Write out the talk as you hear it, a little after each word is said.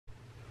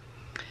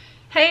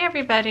Hey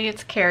everybody,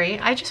 it's Carrie.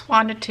 I just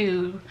wanted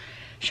to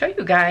show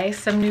you guys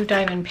some new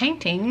diamond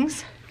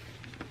paintings.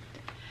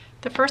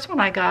 The first one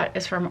I got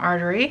is from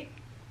Artoree,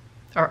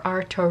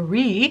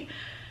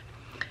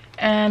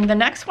 and the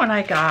next one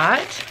I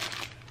got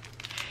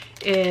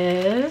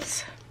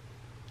is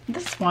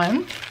this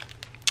one,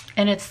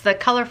 and it's the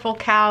Colorful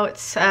Cow.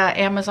 It's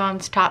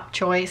Amazon's top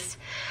choice,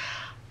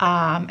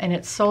 and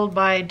it's sold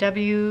by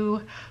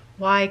WYQN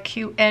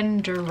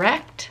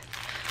Direct.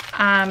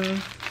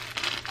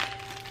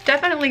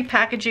 Definitely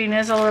packaging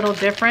is a little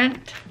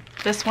different.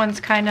 This one's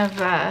kind of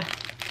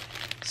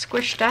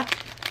squished up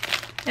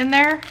in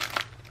there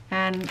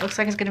and looks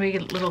like it's going to be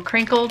a little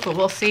crinkled, but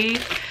we'll see.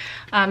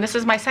 This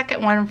is my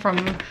second one from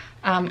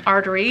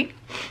Artoree,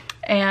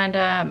 and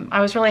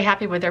I was really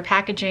happy with their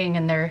packaging,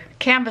 and their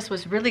canvas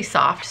was really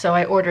soft, so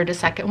I ordered a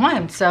second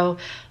one. So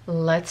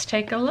let's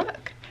take a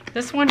look.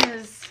 This one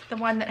is the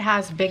one that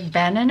has Big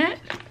Ben in it.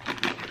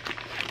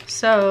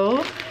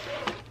 So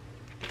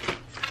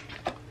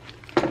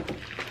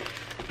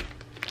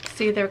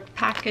see, their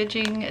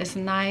packaging is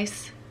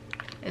nice.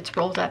 It's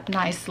rolled up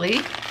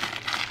nicely.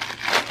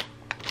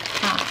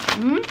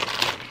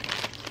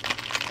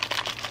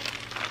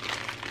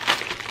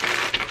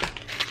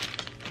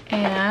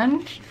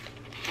 And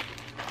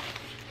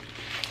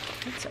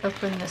let's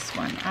open this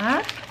one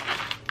up.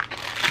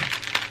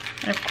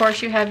 And of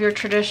course you have your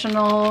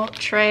traditional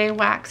tray,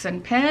 wax,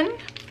 and pin.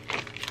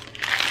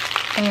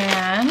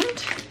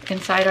 And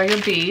inside are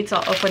your beads.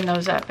 I'll open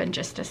those up in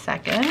just a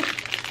second.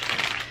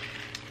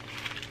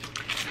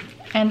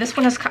 And this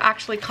one is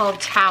actually called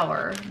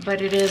Tower,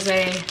 but it is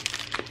a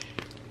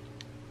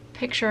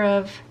picture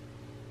of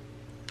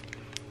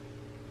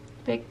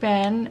Big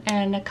Ben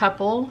and a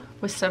couple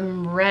with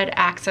some red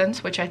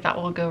accents, which I thought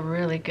will go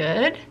really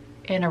good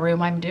in a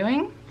room I'm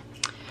doing.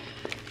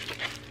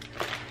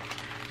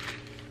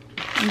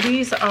 And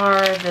these are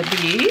the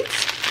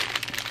beads.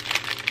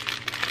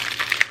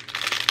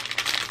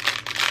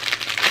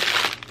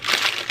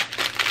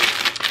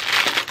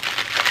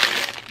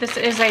 This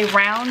is a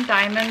round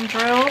diamond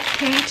drill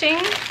painting,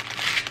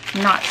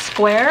 not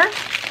square.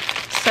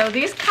 So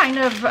these kind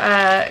of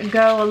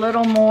go a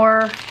little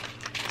more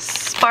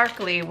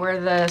sparkly, where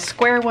the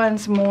square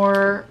ones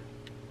more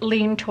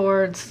lean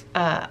towards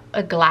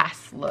a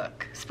glass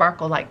look,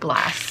 sparkle like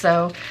glass.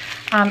 So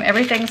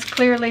everything's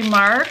clearly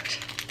marked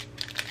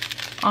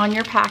on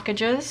your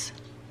packages.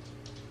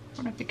 I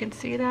don't know if you can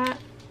see that.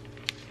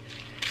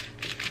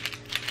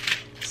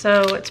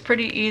 So it's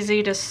pretty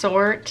easy to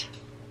sort.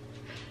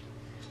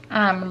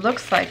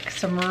 Looks like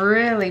some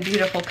really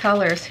beautiful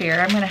colors here.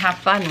 I'm going to have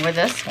fun with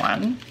this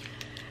one.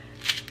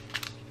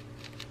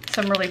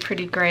 Some really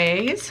pretty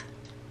grays.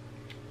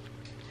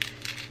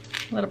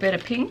 A little bit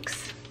of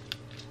pinks.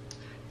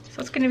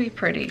 So it's going to be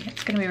pretty.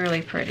 It's going to be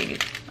really pretty.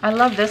 I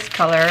love this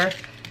color,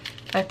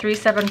 a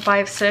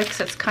 3756.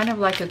 It's kind of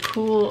like a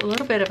cool, a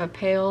little bit of a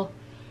pale,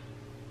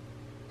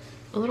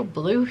 a little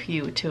blue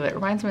hue to it.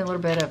 Reminds me a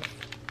little bit of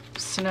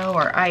snow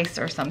or ice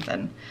or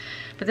something.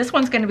 But this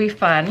one's going to be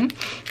fun.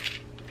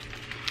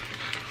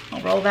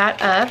 I'll roll that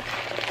up,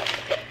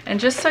 and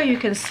just so you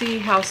can see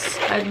how,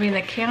 I mean,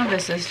 the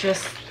canvas is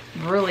just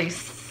really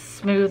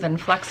smooth and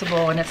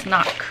flexible, and it's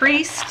not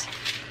creased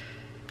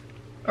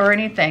or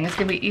anything. It's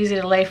going to be easy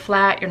to lay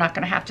flat. You're not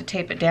going to have to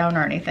tape it down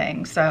or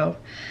anything. So,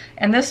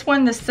 and this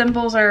one, the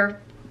symbols are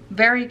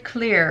very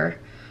clear.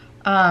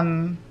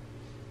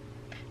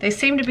 They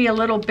seem to be a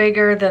little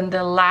bigger than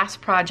the last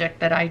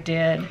project that I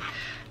did.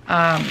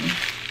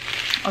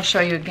 I'll show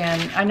you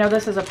again. I know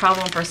this is a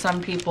problem for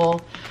some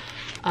people.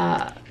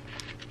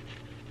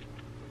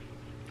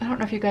 I don't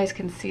know if you guys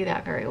can see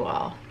that very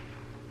well.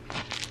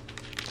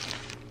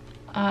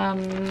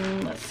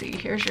 Let's see,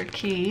 here's your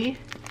key.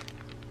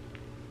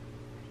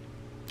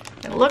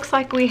 It looks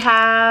like we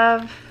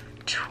have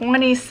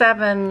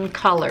 27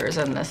 colors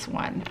in this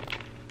one.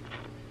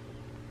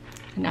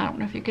 And I don't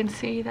know if you can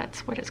see,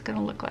 that's what it's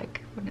gonna look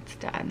like when it's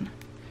done.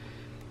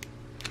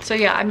 So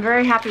yeah, I'm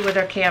very happy with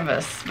our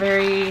canvas.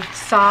 Very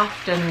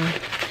soft, and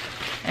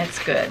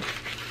it's good.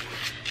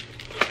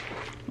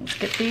 Let's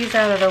get these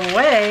out of the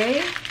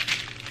way,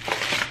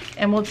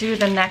 and we'll do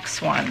the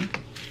next one.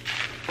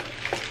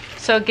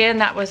 So again,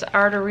 that was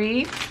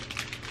Artoree,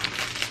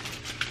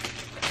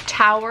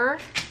 Tower,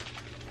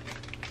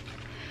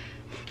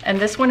 and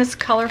this one is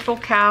Colorful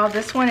Cow.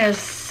 This one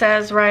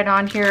says right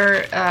on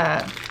here,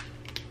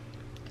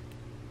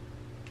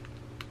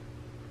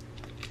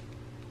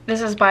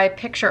 this is by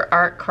Picture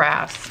Art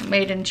Crafts,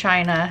 made in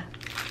China.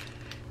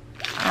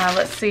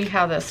 Let's see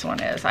how this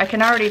one is. I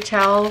can already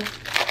tell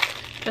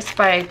just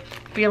by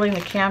feeling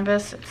the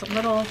canvas, it's a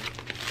little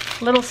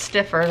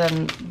stiffer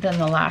than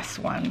the last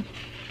one.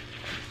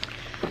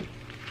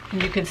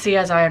 And you can see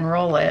as I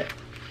unroll it,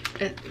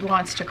 it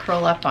wants to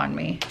curl up on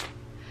me.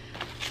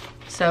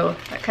 So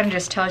that kind of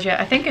just tells you,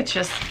 I think it's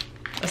just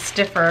a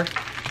stiffer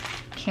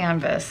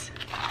canvas.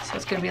 So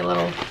it's going to be a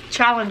little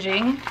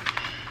challenging.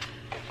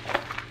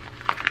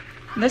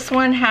 This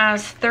one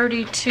has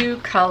 32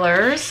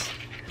 colors.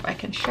 If I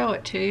can show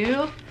it to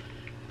you.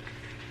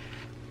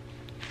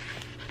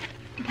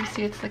 You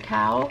see it's the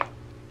cow.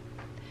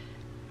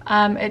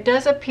 It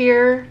does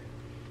appear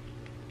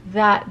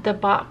that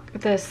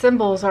the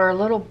symbols are a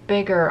little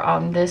bigger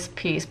on this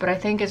piece, but I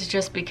think it's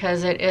just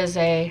because it is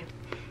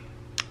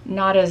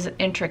not as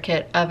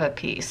intricate of a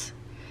piece.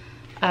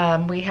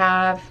 We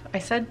have, I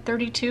said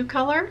 32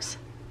 colors.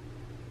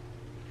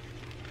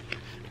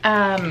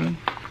 Again,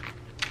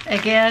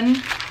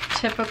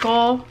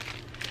 typical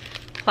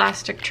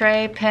plastic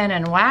tray, pen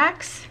and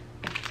wax,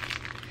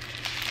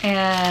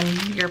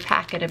 and your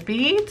packet of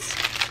beads.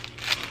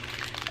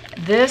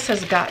 This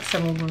has got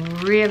some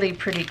really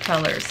pretty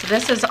colors. So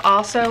this is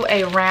also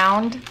a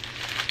round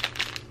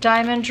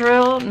diamond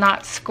drill,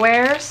 not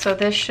square, so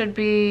this should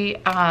be,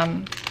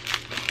 round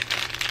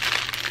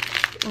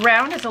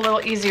is a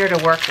little easier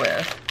to work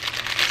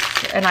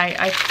with, and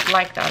I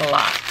like that a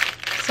lot.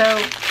 So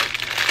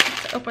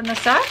let's open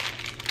this up.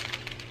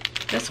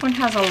 This one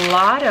has a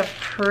lot of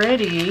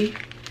pretty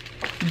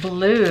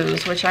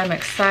blues, which I'm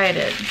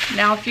excited.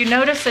 Now, if you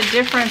notice a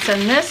difference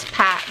in this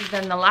pack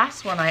than the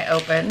last one I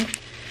opened,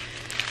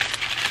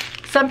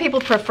 some people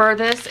prefer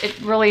this. It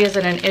really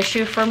isn't an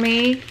issue for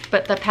me,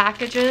 but the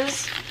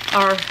packages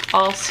are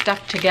all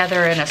stuck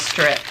together in a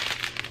strip.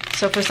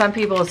 So for some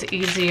people it's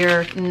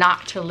easier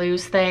not to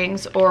lose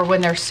things, or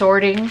when they're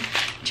sorting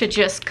to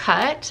just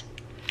cut,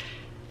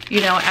 you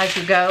know, as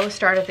you go,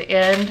 start at the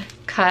end,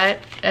 cut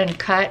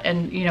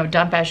and you know,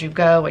 dump as you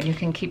go, and you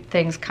can keep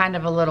things kind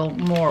of a little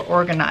more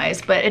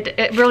organized, but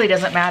it really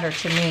doesn't matter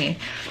to me.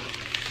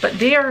 But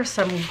there are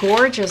some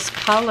gorgeous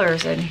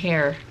colors in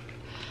here.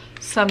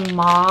 Some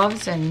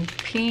mauves and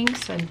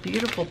pinks and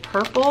beautiful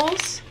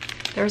purples.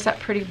 There's that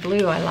pretty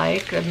blue I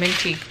like, a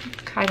minty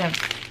kind of,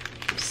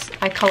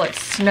 I call it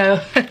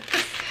snow.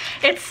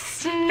 It's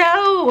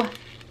snow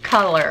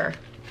color.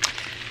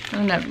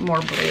 And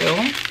more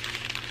blue.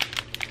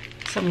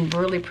 Some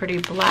really pretty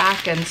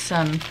black and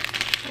some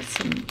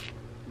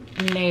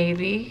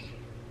navy.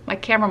 My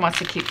camera wants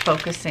to keep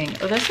focusing.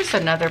 Oh, this is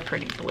another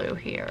pretty blue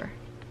here.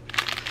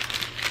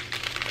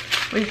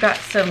 We've got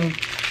some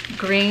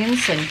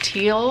greens and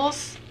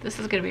teals. This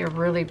is going to be a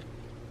really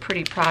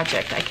pretty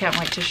project. I can't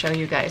wait to show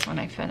you guys when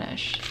I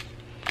finish.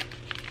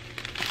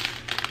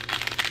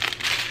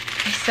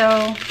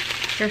 So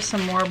here's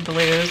some more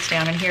blues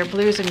down in here.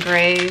 Blues and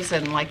grays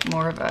and like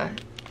more of a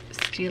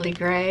steely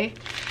gray.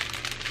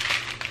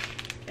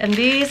 And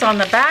these on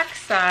the back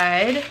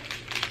side,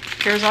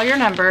 here's all your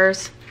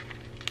numbers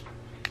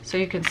so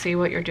you can see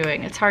what you're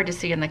doing. It's hard to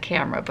see in the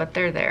camera, but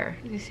they're there.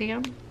 You see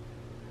them?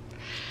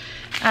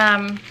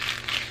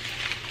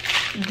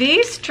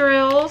 These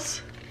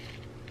drills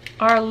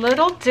are a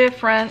little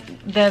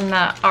different than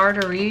the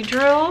Artoree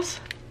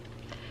drills.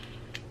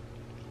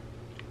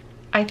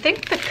 I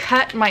think the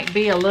cut might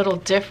be a little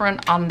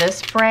different on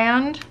this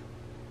brand,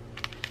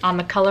 on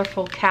the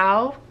Colorful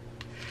Cow,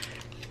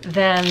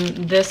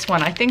 than this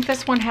one. I think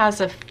this one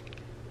has it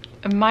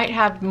might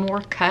have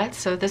more cuts,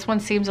 so this one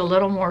seems a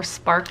little more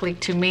sparkly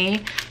to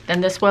me than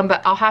this one,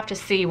 but I'll have to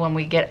see when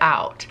we get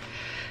out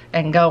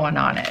and going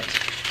on it.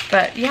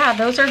 But yeah,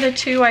 those are the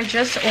two I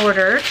just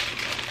ordered.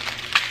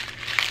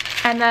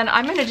 And then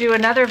I'm gonna do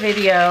another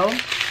video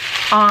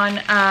on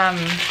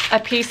a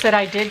piece that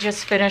I did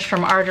just finish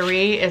from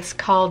Artoree. It's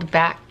called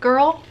Back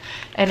Girl,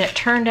 and it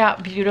turned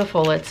out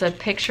beautiful. It's a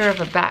picture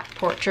of a back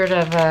portrait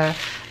of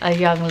a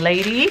young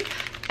lady,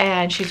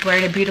 and she's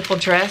wearing a beautiful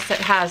dress that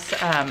has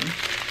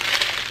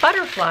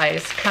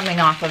butterflies coming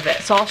off of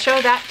it. So I'll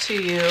show that to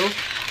you.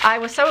 I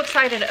was so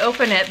excited to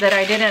open it that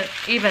I didn't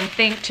even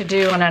think to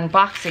do an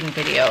unboxing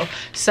video.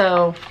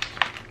 So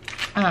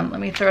let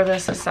me throw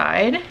this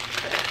aside,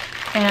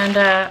 and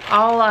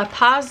I'll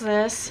pause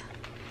this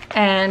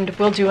and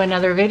we'll do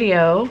another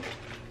video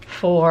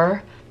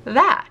for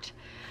that.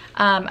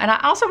 And I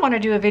also want to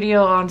do a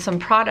video on some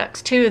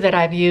products too that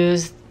I've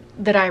used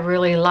that I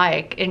really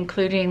like,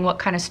 including what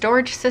kind of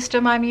storage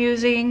system I'm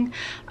using,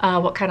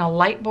 what kind of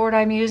light board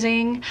I'm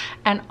using,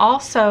 and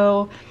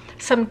also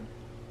some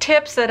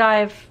tips that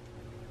I've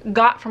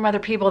got from other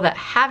people that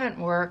haven't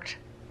worked.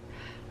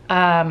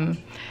 And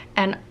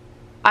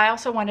I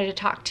also wanted to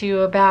talk to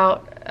you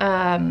about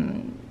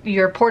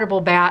your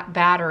portable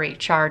battery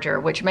charger,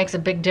 which makes a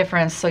big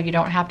difference, so you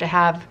don't have to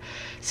have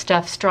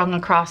stuff strung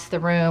across the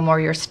room, or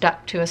you're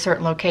stuck to a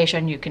certain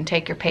location. You can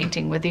take your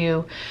painting with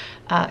you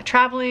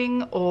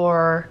traveling,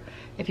 or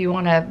if you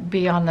want to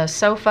be on the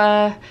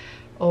sofa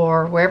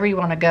or wherever you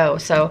want to go.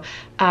 So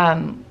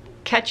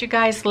catch you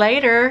guys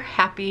later.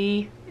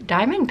 Happy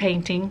diamond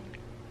painting.